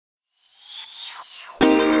In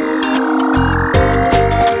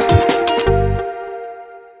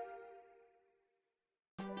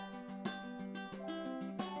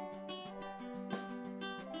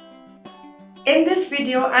this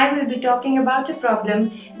video, I will be talking about a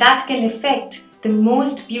problem that can affect the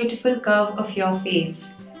most beautiful curve of your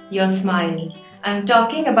face, your smile. I'm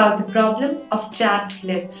talking about the problem of chapped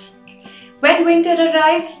lips. When winter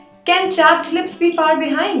arrives, can chapped lips be far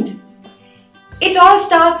behind? It all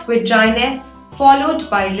starts with dryness, followed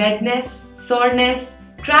by redness, soreness,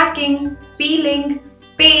 cracking, peeling,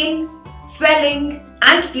 pain, swelling,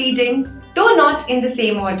 and bleeding, though not in the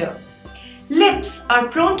same order. Lips are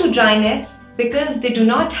prone to dryness because they do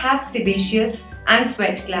not have sebaceous and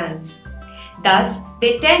sweat glands. Thus,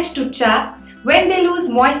 they tend to chap when they lose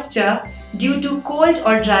moisture due to cold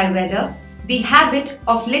or dry weather, the habit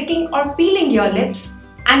of licking or peeling your lips,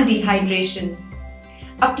 and dehydration.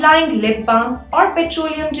 Applying lip balm or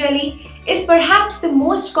petroleum jelly is perhaps the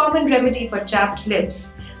most common remedy for chapped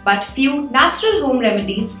lips, but few natural home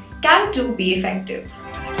remedies can too be effective.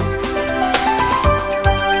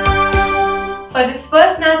 For this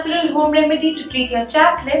first natural home remedy to treat your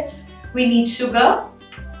chapped lips, we need sugar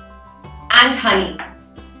and honey.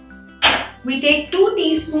 We take 2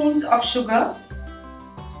 teaspoons of sugar,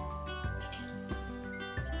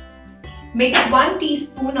 mix 1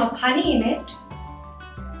 teaspoon of honey in it,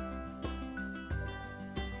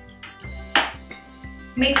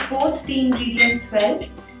 mix both the ingredients well.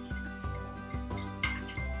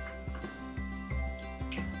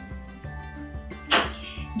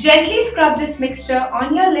 Gently scrub this mixture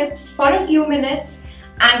on your lips for a few minutes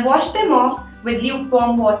and wash them off with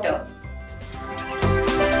lukewarm water.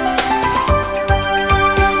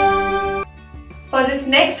 For this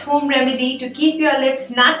next home remedy to keep your lips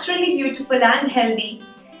naturally beautiful and healthy,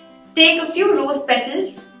 take a few rose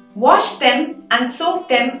petals, wash them and soak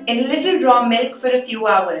them in a little raw milk for a few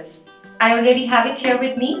hours. I already have it here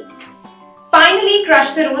with me. Finally,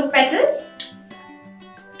 crush the rose petals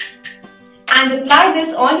and apply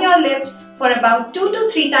this on your lips for about 2 to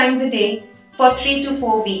 3 times a day for 3 to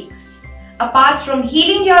 4 weeks. Apart from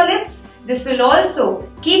healing your lips, this will also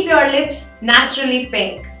keep your lips naturally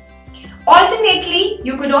pink. Alternately,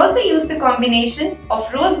 you could also use the combination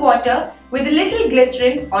of rose water with a little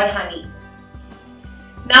glycerin or honey.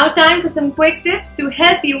 Now time for some quick tips to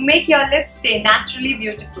help you make your lips stay naturally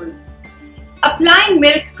beautiful. Applying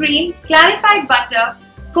milk cream, clarified butter,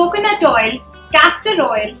 coconut oil, castor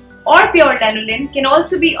oil, or pure lanolin can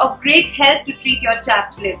also be of great help to treat your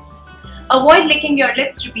chapped lips. Avoid licking your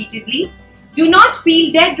lips repeatedly. Do not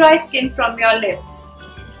peel dead dry skin from your lips.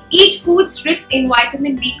 Eat foods rich in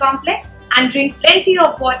vitamin B complex and drink plenty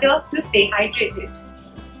of water to stay hydrated.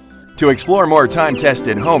 To explore more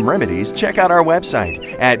time-tested home remedies, check out our website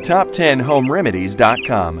at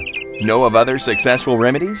top10homeremedies.com. Know of other successful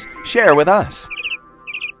remedies? Share with us.